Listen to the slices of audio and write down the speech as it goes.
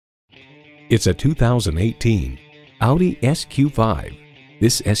It's a 2018 Audi SQ5.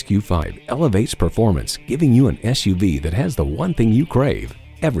 This SQ5 elevates performance, giving you an SUV that has the one thing you crave: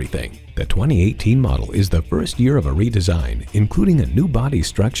 everything. The 2018 model is the first year of a redesign, including a new body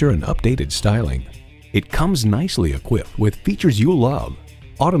structure and updated styling. It comes nicely equipped with features you love: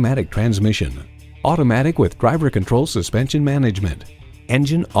 automatic transmission, automatic with driver control suspension management,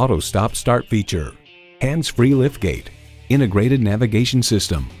 engine auto stop start feature, hands-free liftgate, integrated navigation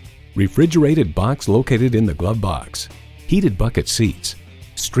system, refrigerated box located in the glove box, heated bucket seats,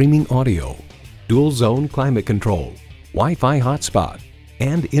 streaming audio, dual zone climate control, Wi-Fi hotspot,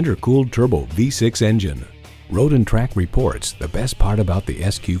 and intercooled turbo V6 engine. Road and Track reports the best part about the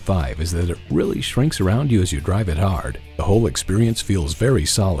SQ5 is that it really shrinks around you as you drive it hard. The whole experience feels very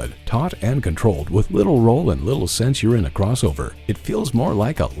solid, taut and controlled, with little roll and little sense you're in a crossover. It feels more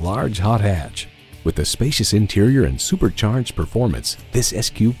like a large hot hatch. With the spacious interior and supercharged performance, this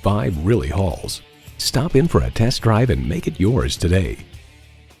SQ5 really hauls. Stop in for a test drive and make it yours today.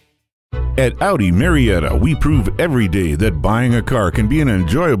 At Audi Marietta, we prove every day that buying a car can be an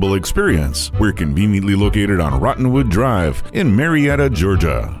enjoyable experience. We're conveniently located on Rottenwood Drive in Marietta,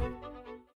 Georgia.